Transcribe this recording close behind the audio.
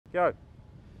Go.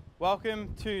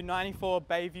 Welcome to 94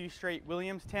 Bayview Street,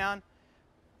 Williamstown.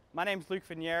 My name's Luke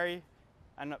Finieri,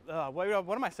 and what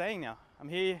am I saying now? I'm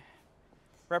here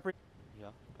representing. Yeah,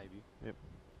 Bayview. Yep.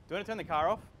 Do you want to turn the car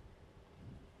off?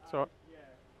 Sorry. Yeah.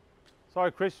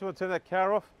 Sorry, Chris, you want to turn that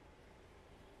car off?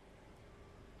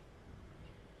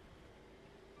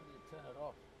 How do you turn it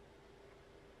off?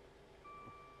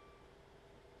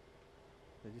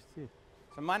 They're just here.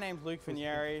 So my name's Luke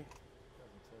Finieri. It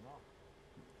doesn't turn off.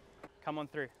 Come on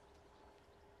through.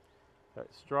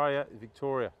 Australia,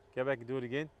 Victoria. Go back and do it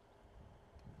again.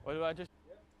 What do I just?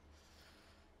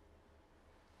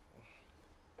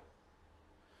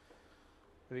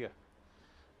 There we go.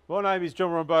 My name is John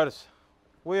Rombotis.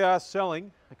 We are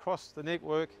selling across the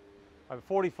network over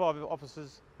 45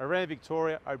 offices around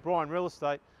Victoria, O'Brien Real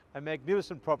Estate, a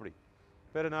magnificent property,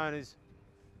 better known as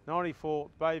 94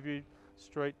 Bayview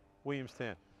Street,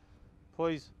 Williamstown.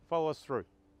 Please follow us through.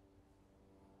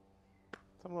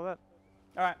 Something like that.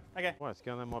 All right. Okay. Well, it's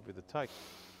going. That might be the take.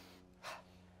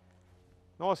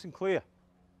 Nice and clear.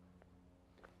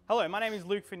 Hello, my name is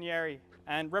Luke Finieri,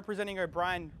 and representing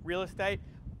O'Brien Real Estate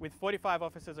with 45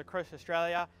 offices across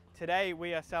Australia. Today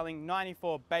we are selling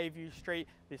 94 Bayview Street,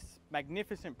 this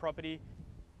magnificent property.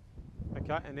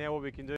 Okay, and now what we can do